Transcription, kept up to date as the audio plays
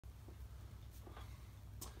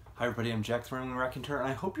Hi everybody, I'm Jack the Running Raconteur, and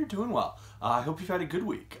I hope you're doing well. I hope you've had a good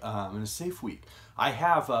week and a safe week. I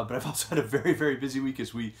have, but I've also had a very, very busy week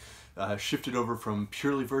as we shifted over from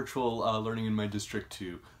purely virtual learning in my district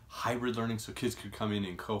to hybrid learning, so kids could come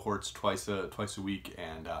in cohorts twice a week,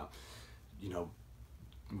 and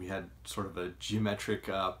we had sort of a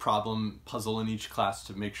geometric problem puzzle in each class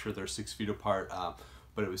to make sure they're 6 feet apart,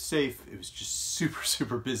 but it was safe. It was just super,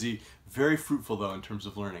 super busy, very fruitful though in terms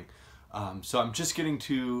of learning. So I'm just getting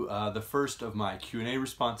to the first of my Q&A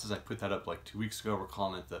responses. I put that up like 2 weeks ago. We're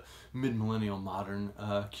calling it the Mid-Millennial Modern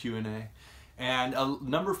Q&A. And a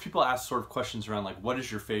number of people asked sort of questions around like, what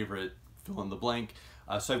is your favorite fill in the blank?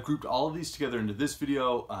 So I've grouped all of these together into this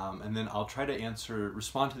video, and then I'll try to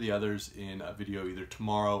respond to the others in a video either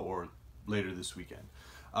tomorrow or later this weekend.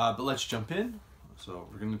 But let's jump in. So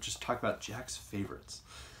we're gonna just talk about Jack's favorites.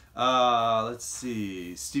 Let's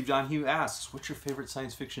see. Steve Donahue asks, what's your favorite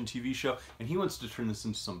science fiction TV show? And he wants to turn this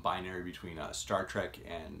into some binary between Star Trek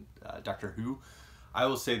and Doctor Who. I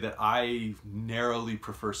will say that I narrowly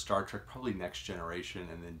prefer Star Trek, probably Next Generation,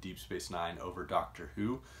 and then Deep Space Nine over Doctor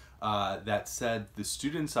Who. That said, the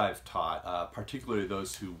students I've taught, particularly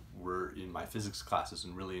those who were in my physics classes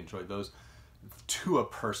and really enjoyed those, to a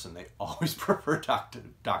person, they always prefer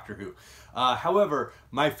Doctor Who. However,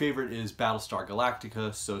 my favorite is Battlestar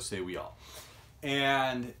Galactica, so say we all.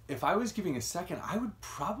 And if I was giving a second, I would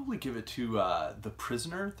probably give it to The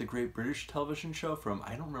Prisoner, the great British television show from,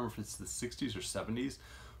 I don't remember if it's the 60s or 70s,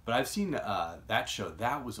 but I've seen that show.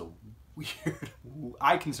 That was a weird,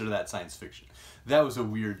 I consider that science fiction. That was a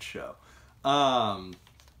weird show.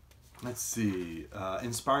 Let's see.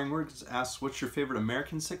 Inspiring Words asks, what's your favorite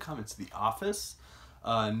American sitcom? It's The Office,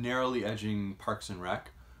 narrowly edging Parks and Rec.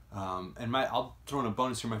 And I'll throw in a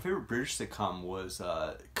bonus here. My favorite British sitcom was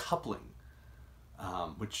Coupling,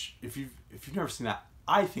 which if you've never seen that,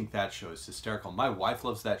 I think that show is hysterical. My wife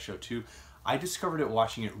loves that show too. I discovered it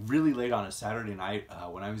watching it really late on a Saturday night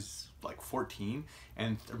when I was like 14,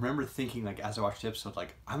 and I remember thinking, like, as I watched the episode,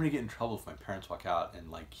 like, I'm gonna get in trouble if my parents walk out and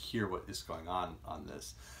like hear what is going on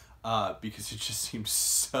this. Because it just seems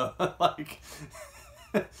so like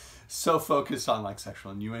so focused on like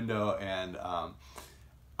sexual innuendo, and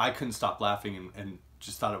I couldn't stop laughing and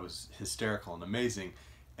just thought it was hysterical and amazing.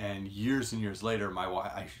 And years later,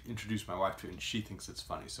 I introduced my wife to it, and she thinks it's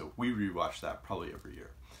funny, so we rewatch that probably every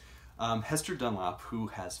year. Hester Dunlap, who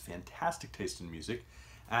has fantastic taste in music,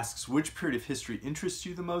 asks, which period of history interests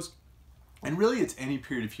you the most? And really, it's any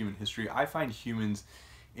period of human history. I find humans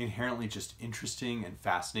inherently just interesting and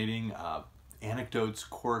fascinating, anecdotes,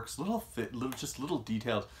 quirks, little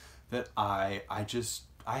details that I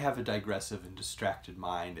have a digressive and distracted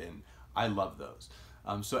mind, and I love those.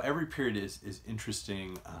 So every period is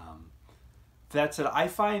interesting. That said, I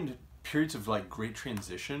find periods of like great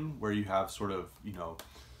transition where you have sort of,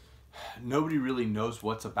 nobody really knows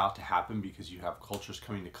what's about to happen because you have cultures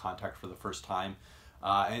coming to contact for the first time,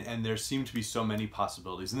 and there seem to be so many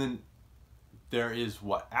possibilities. And then there is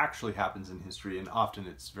what actually happens in history, and often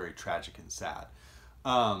it's very tragic and sad.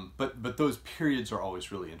 But those periods are always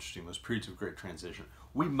really interesting, those periods of great transition.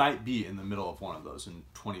 We might be in the middle of one of those in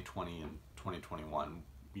 2020 and 2021.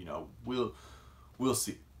 We'll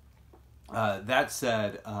see. That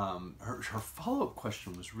said, her follow-up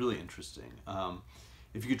question was really interesting.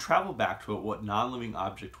 If you could travel back to it, what non-living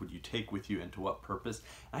object would you take with you and to what purpose?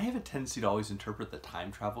 And I have a tendency to always interpret the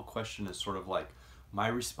time travel question as sort of like my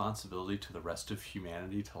responsibility to the rest of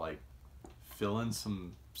humanity to like fill in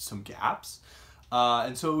some gaps.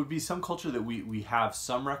 And so it would be some culture that we have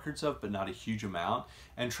some records of, but not a huge amount,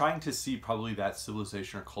 and trying to see probably that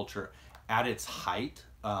civilization or culture at its height,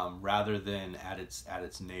 rather than at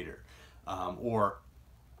its nadir, or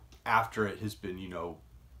after it has been,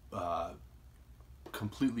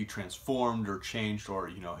 completely transformed or changed, or,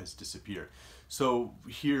 has disappeared. So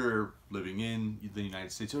here, living in the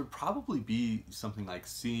United States, it would probably be something like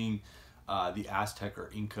seeing the Aztec or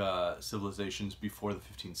Inca civilizations before the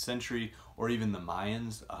 15th century, or even the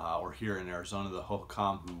Mayans, or here in Arizona, the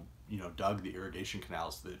Hohokam, who dug the irrigation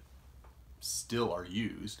canals that still are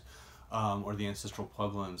used, or the ancestral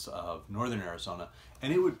Puebloans of northern Arizona.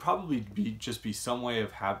 And it would probably just be some way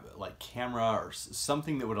of like camera or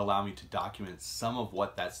something that would allow me to document some of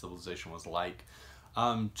what that civilization was like,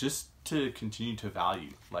 just to continue to value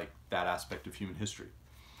like that aspect of human history.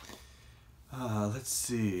 Let's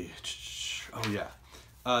see. Oh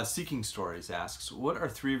yeah. Seeking Stories asks, what are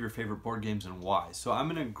 3 of your favorite board games and why? So I'm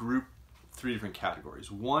going to group 3 different categories.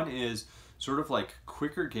 One is sort of like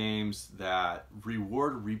quicker games that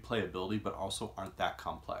reward replayability but also aren't that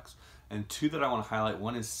complex. And 2 that I want to highlight,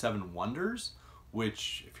 one is Seven Wonders,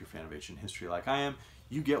 which, if you're a fan of ancient history like I am,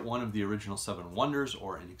 you get one of the original 7 wonders,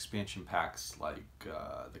 or in expansion packs like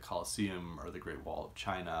the Colosseum or the Great Wall of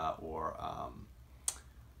China, or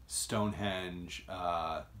Stonehenge,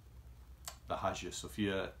 the Hagia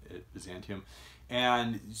Sophia at Byzantium.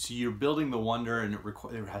 And so you're building the wonder, and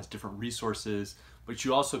it has different resources, but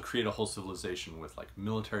you also create a whole civilization with like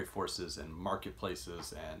military forces and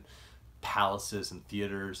marketplaces and palaces and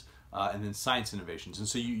theaters, and then science innovations. And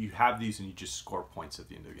so you have these, and you just score points at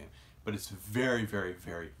the end of the game. But it's very, very,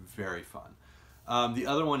 very, very fun. The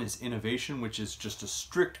other one is Innovation, which is just a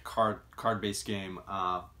strict card-based game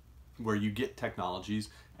where you get technologies,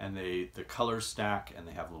 and the colors stack, and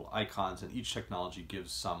they have little icons, and each technology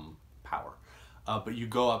gives some power. But you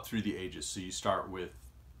go up through the ages, so you start with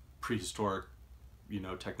prehistoric,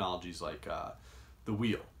 technologies like the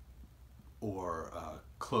wheel, or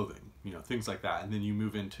clothing, things like that, and then you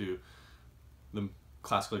move into the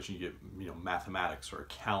classical age, you get mathematics or a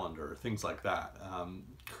calendar, or things like that,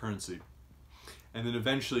 currency, and then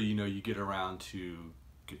eventually you get around to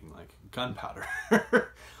getting like gunpowder,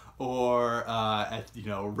 or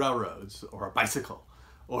railroads, or a bicycle,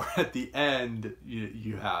 or at the end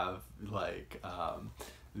you have like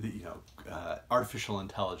artificial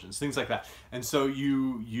intelligence, things like that. And so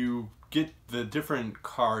you get the different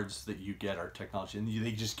cards that you get are technology, and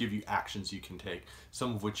they just give you actions you can take,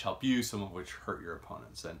 some of which help you, some of which hurt your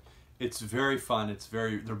opponents. And it's very fun.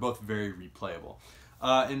 They're both very replayable.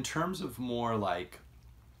 In terms of more like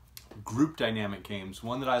group dynamic games,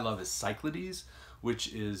 one that I love is Cyclades,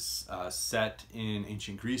 which is set in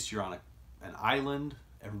ancient Greece. You're on an island.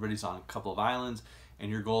 Everybody's on a couple of islands,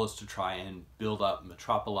 and your goal is to try and build up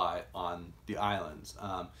metropoli on the islands.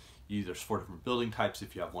 There's 4 different building types.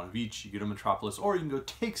 If you have one of each, you get a metropolis, or you can go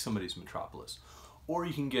take somebody's metropolis. Or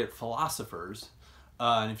you can get philosophers,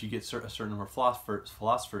 and if you get a certain number of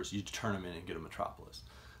philosophers, you turn them in and get a metropolis.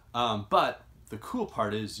 But the cool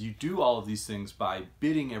part is you do all of these things by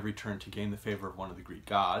bidding every turn to gain the favor of one of the Greek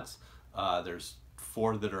gods. There's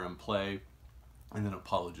 4 that are in play, and then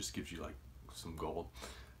Apollo just gives you like some gold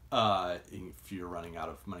if you're running out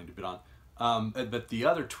of money to bid on. But the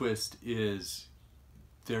other twist is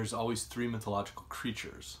there's always 3 mythological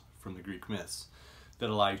creatures from the Greek myths that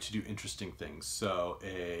allow you to do interesting things. So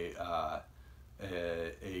a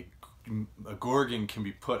Gorgon can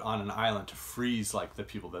be put on an island to freeze like the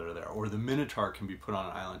people that are there, or the Minotaur can be put on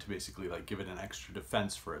an island to basically like give it an extra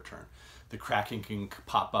defense for a turn. The Kraken can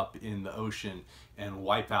pop up in the ocean and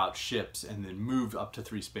wipe out ships, and then move up to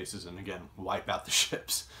 3 spaces and again wipe out the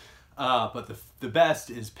ships. But the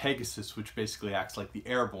best is Pegasus, which basically acts like the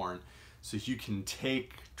airborne, so you can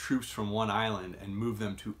take troops from one island and move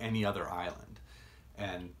them to any other island.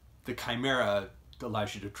 And the Chimera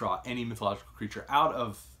allows you to draw any mythological creature out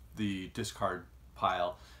of the discard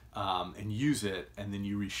pile and use it, and then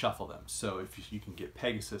you reshuffle them. So if you can get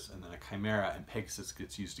Pegasus and then a Chimera, and Pegasus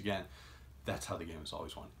gets used again, that's how the game is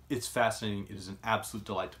always won. It's fascinating. It is an absolute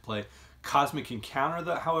delight to play. Cosmic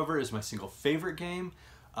Encounter, however, is my single favorite game.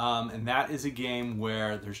 And that is a game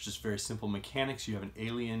where there's just very simple mechanics. You have an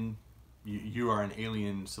alien, you are an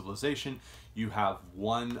alien civilization. You have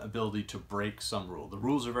one ability to break some rule. The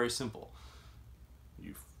rules are very simple.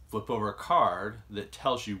 You flip over a card that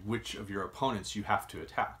tells you which of your opponents you have to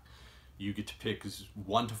attack. You get to pick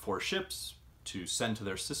 1 to 4 ships to send to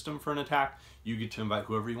their system for an attack. You get to invite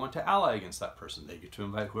whoever you want to ally against that person. They get to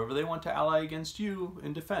invite whoever they want to ally against you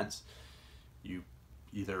in defense. You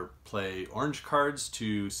either play orange cards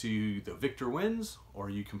to see the victor wins,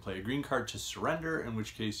 or you can play a green card to surrender, in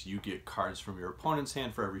which case you get cards from your opponent's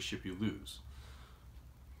hand for every ship you lose.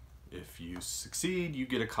 If you succeed, you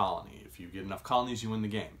get a colony. If you get enough colonies, you win the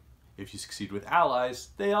game. If you succeed with allies,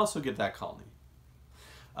 they also get that colony.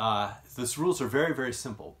 These rules are very, very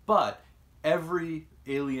simple, but every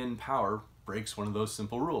alien power breaks one of those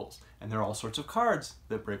simple rules, and there are all sorts of cards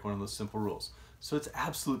that break one of those simple rules. So it's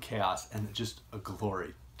absolute chaos and just a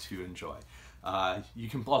glory to enjoy. You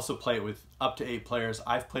can also play it with up to 8 players.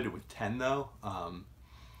 I've played it with 10 though,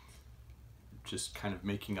 just kind of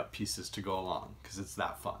making up pieces to go along because it's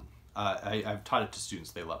that fun. I've taught it to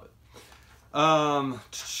students. They love it.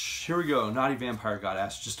 Here we go. Naughty Vampire got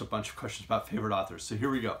asked just a bunch of questions about favorite authors. So here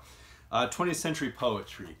we go. 20th century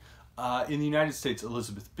poetry. In the United States,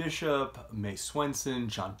 Elizabeth Bishop, May Swenson,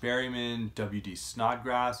 John Berryman, W.D.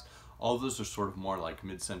 Snodgrass. All of those are sort of more like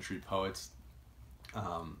mid-century poets.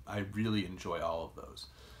 I really enjoy all of those.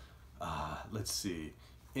 Let's see.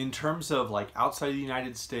 In terms of like outside of the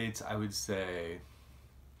United States, I would say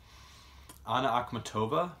Anna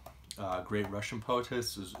Akhmatova, great Russian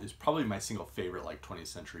poetess, is probably my single favorite like 20th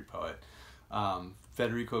century poet.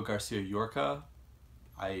 Federico Garcia Llorca,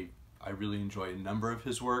 I really enjoy a number of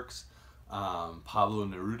his works. Pablo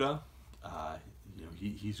Neruda, you know,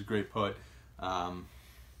 he's a great poet.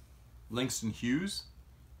 Langston Hughes.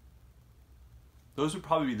 Those would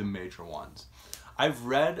probably be the major ones. I've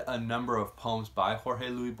read a number of poems by Jorge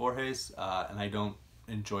Luis Borges, and I don't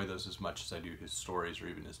enjoy those as much as I do his stories or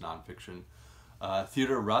even his nonfiction.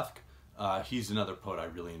 Theodore Roethke, he's another poet I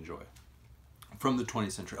really enjoy from the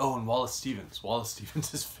 20th century. Oh, and Wallace Stevens. Wallace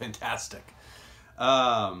Stevens is fantastic.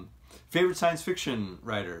 Favorite science fiction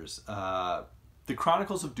writers. The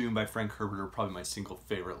Chronicles of Doom by Frank Herbert are probably my single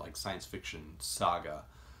favorite like science fiction saga.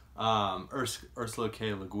 Ursula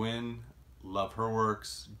K. Le Guin, love her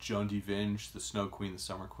works. Joan D. Vinge, the Snow Queen, the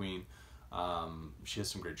Summer Queen. She has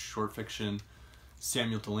some great short fiction.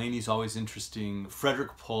 Samuel Delaney's always interesting.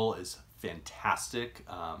 Frederick Pohl is fantastic.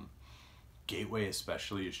 Gateway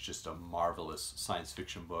especially is just a marvelous science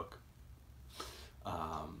fiction book.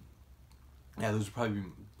 Yeah, those are probably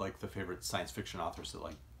like the favorite science fiction authors that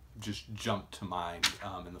like just jump to mind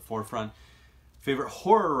in the forefront. Favorite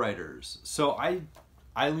horror writers. So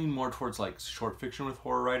I lean more towards like short fiction with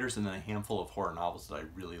horror writers and then a handful of horror novels that I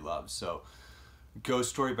really love. So Ghost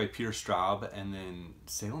Story by Peter Straub and then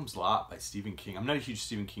Salem's Lot by Stephen King. I'm not a huge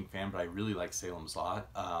Stephen King fan, but I really like Salem's Lot.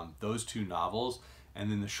 Those two novels,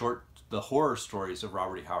 and then the horror stories of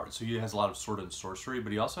Robert E. Howard. So he has a lot of sword and sorcery,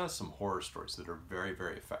 but he also has some horror stories that are very,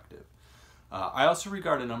 very effective. I also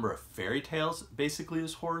regard a number of fairy tales basically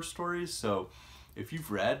as horror stories. So if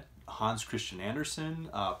you've read Hans Christian Andersen,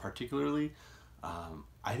 particularly,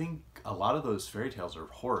 I think a lot of those fairy tales are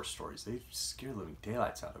horror stories. They scare the living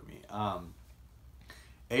daylights out of me.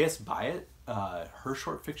 A.S. Byatt, her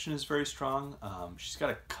short fiction is very strong. She's got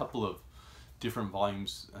a couple of different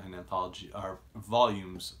volumes and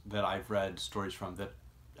volumes that I've read stories from that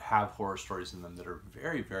have horror stories in them that are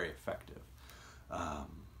very, very effective.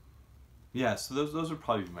 Yeah, so those would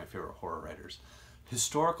probably be my favorite horror writers.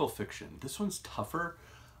 Historical fiction. This one's tougher.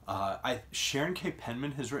 Sharon K.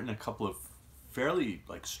 Penman has written a couple of fairly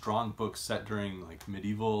like strong books set during like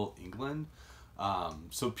medieval England.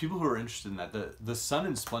 So people who are interested in that, the Sunne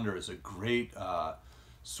and Splendour is a great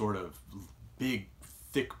sort of big,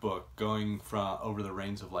 thick book going from over the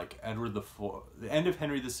reigns of like Edward IV, the end of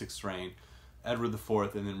Henry VI's reign, Edward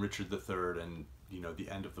IV, and then Richard III, and you know the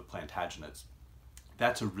end of the Plantagenets.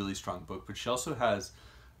 That's a really strong book. But she also has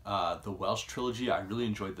the Welsh trilogy. I really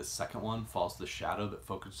enjoyed the second one, Falls the Shadow, that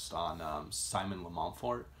focused on Simon Le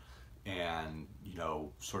Montfort and you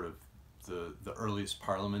know sort of the earliest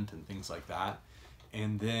Parliament and things like that.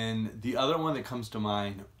 And then the other one that comes to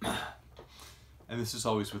mind, and this is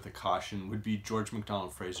always with a caution, would be George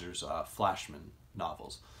MacDonald Fraser's Flashman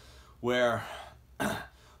novels, where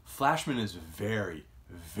Flashman is very,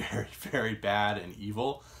 very, very bad and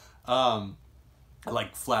evil.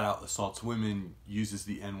 Like flat out assaults women, uses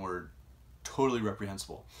the N-word, totally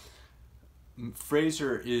reprehensible.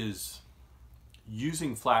 Fraser is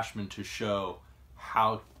using Flashman to show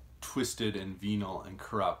how twisted and venal and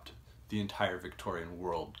corrupt the entire Victorian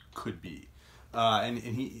world could be. And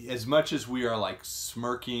he, as much as we are like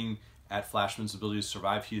smirking at Flashman's ability to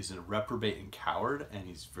survive, he is a reprobate and coward, and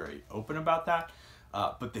he's very open about that.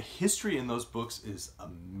 But the history in those books is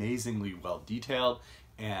amazingly well detailed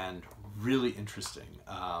and really interesting.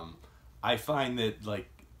 I find that like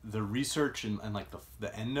the research and like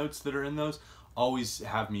the endnotes that are in those always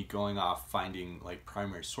have me going off finding like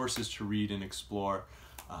primary sources to read and explore.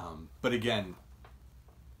 But again,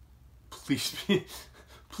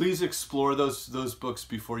 please explore those books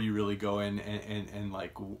before you really go in and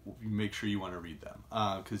like make sure you want to read them,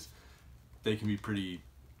 because they can be pretty,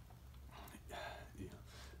 you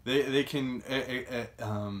know, they can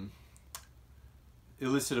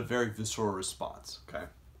elicit a very visceral response. Okay.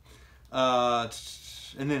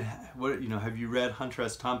 And then what, you know, have you read Hunter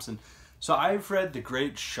S. Thompson? So I've read The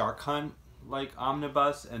Great Shark Hunt like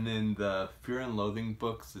omnibus, and then the Fear and Loathing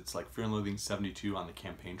books. It's like Fear and Loathing 72 on the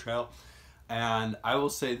campaign trail. And I will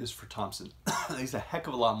say this for Thompson, he's a heck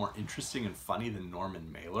of a lot more interesting and funny than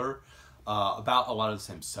Norman Mailer about a lot of the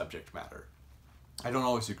same subject matter. I don't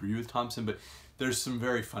always agree with Thompson, but there's some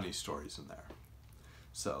very funny stories in there.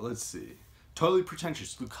 So let's see. Totally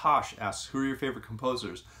Pretentious. Lukash asks, who are your favorite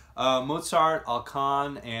composers? Mozart,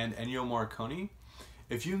 Allan, and Ennio Morricone.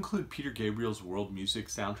 If you include Peter Gabriel's world music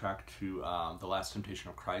soundtrack to The Last Temptation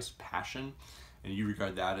of Christ, Passion, and you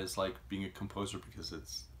regard that as like being a composer because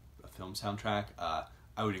it's a film soundtrack,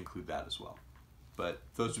 I would include that as well. But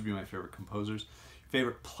those would be my favorite composers.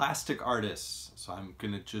 Favorite plastic artists. So I'm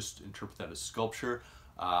going to just interpret that as sculpture.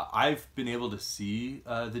 I've been able to see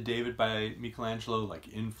the David by Michelangelo like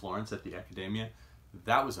in Florence at the Accademia.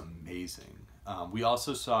 That was amazing. We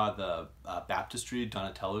also saw the baptistry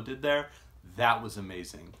Donatello did there. That was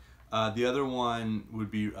amazing. The other one would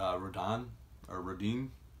be Rodin.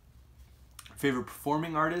 Favorite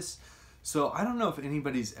performing artist. So I don't know if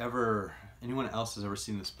anyone else has ever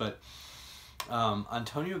seen this, but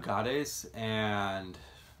Antonio Gades and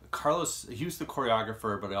Carlos, he was the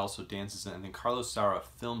choreographer, but he also dances in it, and then Carlos Saura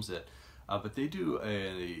films it. But they do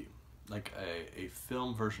a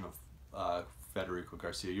film version of Federico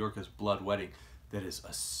Garcia Llorca's Blood Wedding that is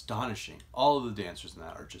astonishing. All of the dancers in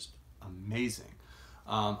that are just amazing.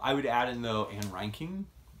 I would add in though Anne Reinking,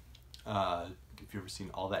 if you've ever seen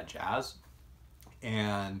All That Jazz,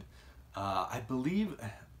 and I believe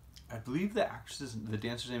the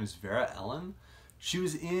dancer's name is Vera Ellen. She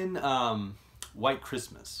was in White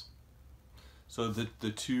Christmas. So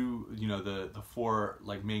the two, the four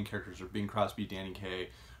like main characters are Bing Crosby, Danny Kaye,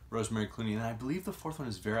 Rosemary Clooney, and I believe the fourth one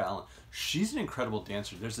is Vera Ellen. She's an incredible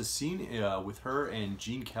dancer. There's a scene with her and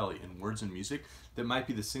Gene Kelly in Words and Music that might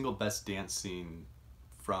be the single best dance scene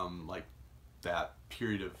from like that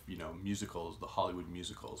period of musicals, the Hollywood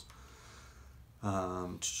musicals.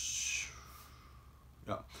 Yeah.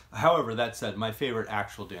 However, that said, my favorite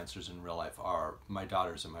actual dancers in real life are my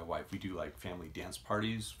daughters and my wife. We do like family dance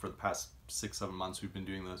parties for the past 6-7 months. We've been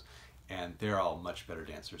doing those, and they're all much better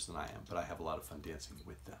dancers than I am, but I have a lot of fun dancing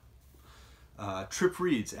with them. Trip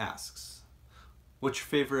Reeds asks, what's your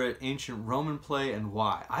favorite ancient Roman play and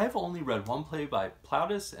why? I have only read one play by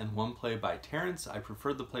Plautus and one play by Terence. I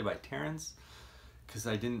preferred the play by Terence because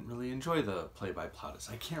I didn't really enjoy the play by Plautus.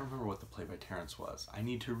 I can't remember what the play by Terence was. I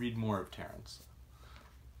need to read more of Terence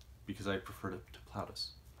because I preferred it to Plautus.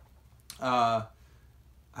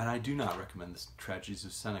 And I do not recommend the Tragedies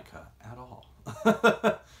of Seneca at all.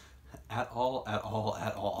 At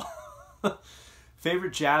all.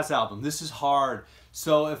 Favorite jazz album? This is hard.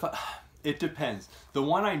 So it depends. The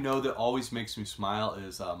one I know that always makes me smile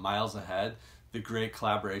is Miles Ahead, the great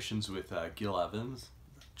collaborations with Gil Evans.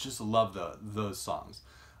 Just love those songs.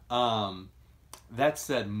 That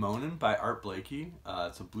said, Moanin' by Art Blakey.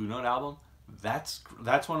 It's a Blue Note album. That's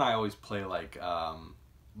one I always play like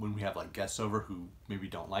when we have like guests over who maybe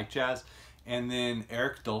don't like jazz. And then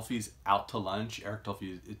Eric Dolphy's Out to Lunch. Eric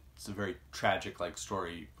Dolphy, it's a very tragic like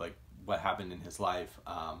story, like what happened in his life,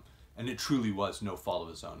 and it truly was no fault of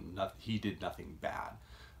his own. He did nothing bad.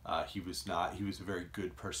 He was a very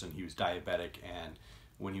good person. He was diabetic, and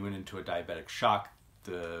when he went into a diabetic shock,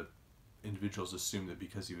 the individuals assumed that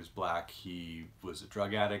because he was black, he was a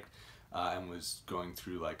drug addict and was going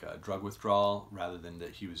through like a drug withdrawal rather than that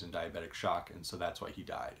he was in diabetic shock, and so that's why he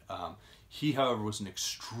died. He, however, was an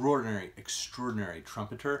extraordinary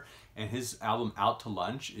trumpeter, and his album Out to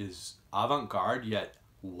Lunch is avant-garde yet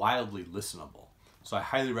wildly listenable. So I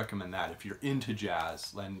highly recommend that if you're into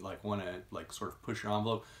jazz and like want to like sort of push your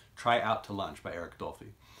envelope. Try Out to Lunch by Eric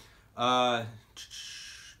Dolphy.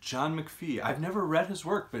 John McPhee. I've never read his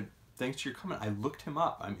work, but thanks to your comment, I looked him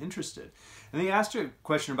up. I'm interested. And then he asked you a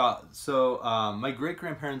question about, so my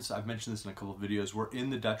great-grandparents, I've mentioned this in a couple of videos, were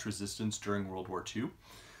in the Dutch resistance during World War II.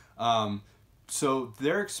 So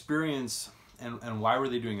their experience, and why were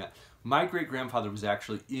they doing that? My great-grandfather was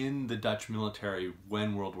actually in the Dutch military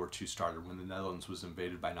when World War II started, when the Netherlands was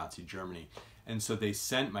invaded by Nazi Germany. And so they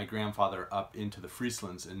sent my grandfather up into the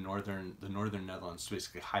Frieslands in the northern Netherlands to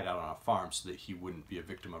basically hide out on a farm so that he wouldn't be a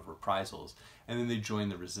victim of reprisals. And then they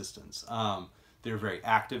joined the resistance. They were very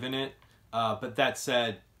active in it. But that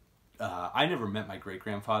said, I never met my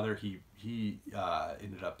great-grandfather. He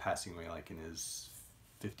ended up passing away like in his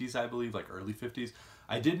 50s, I believe, like early 50s.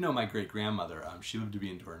 I did know my great-grandmother. She lived to be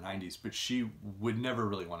into her 90s, but she would never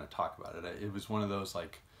really want to talk about it. It was one of those,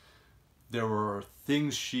 like, there were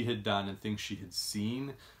things she had done and things she had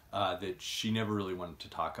seen that she never really wanted to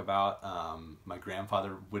talk about. My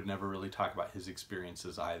grandfather would never really talk about his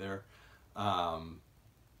experiences either. You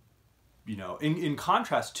know, in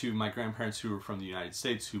contrast to my grandparents who were from the United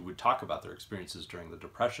States, who would talk about their experiences during the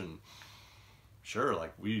Depression. Sure,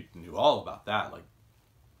 like, we knew all about that, like,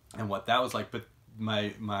 and what that was like, but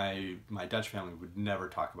my Dutch family would never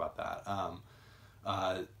talk about that.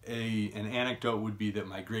 An anecdote would be that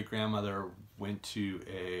my great-grandmother went to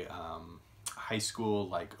a high school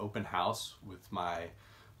like open house with my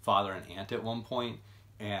father and aunt at one point,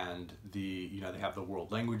 and they have the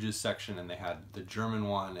world languages section, and they had the German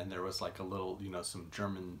one, and there was like a little, some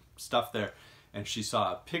German stuff there, and she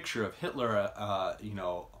saw a picture of Hitler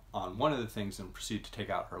on one of the things and proceeded to take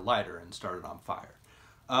out her lighter and start it on fire.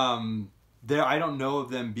 I don't know of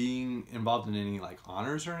them being involved in any like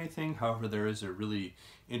honors or anything. However, there is a really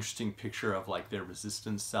interesting picture of like their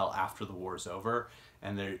resistance cell after the war's over,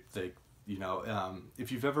 and if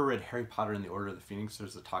you've ever read Harry Potter and the Order of the Phoenix,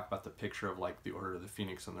 there's a talk about the picture of like the Order of the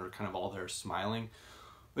Phoenix, and they're kind of all there smiling.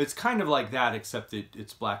 it's kind of like that, except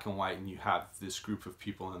it's black and white, and you have this group of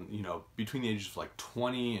people, and between the ages of like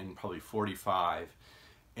 20 and probably 45,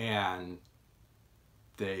 and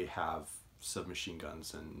they have submachine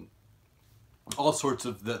guns and all sorts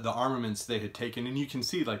of the armaments they had taken, and you can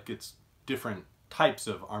see like it's different types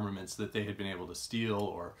of armaments that they had been able to steal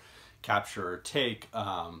or capture or take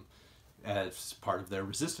as part of their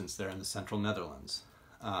resistance there in the central Netherlands.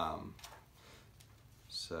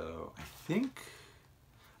 So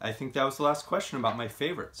I think that was the last question about my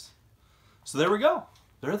favorites. So there we go.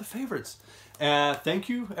 There are the favorites. Thank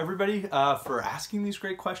you, everybody, for asking these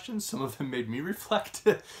great questions. Some of them made me reflect.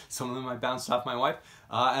 Some of them I bounced off my wife.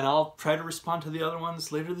 And I'll try to respond to the other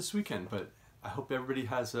ones later this weekend. But I hope everybody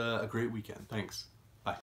has a great weekend. Thanks.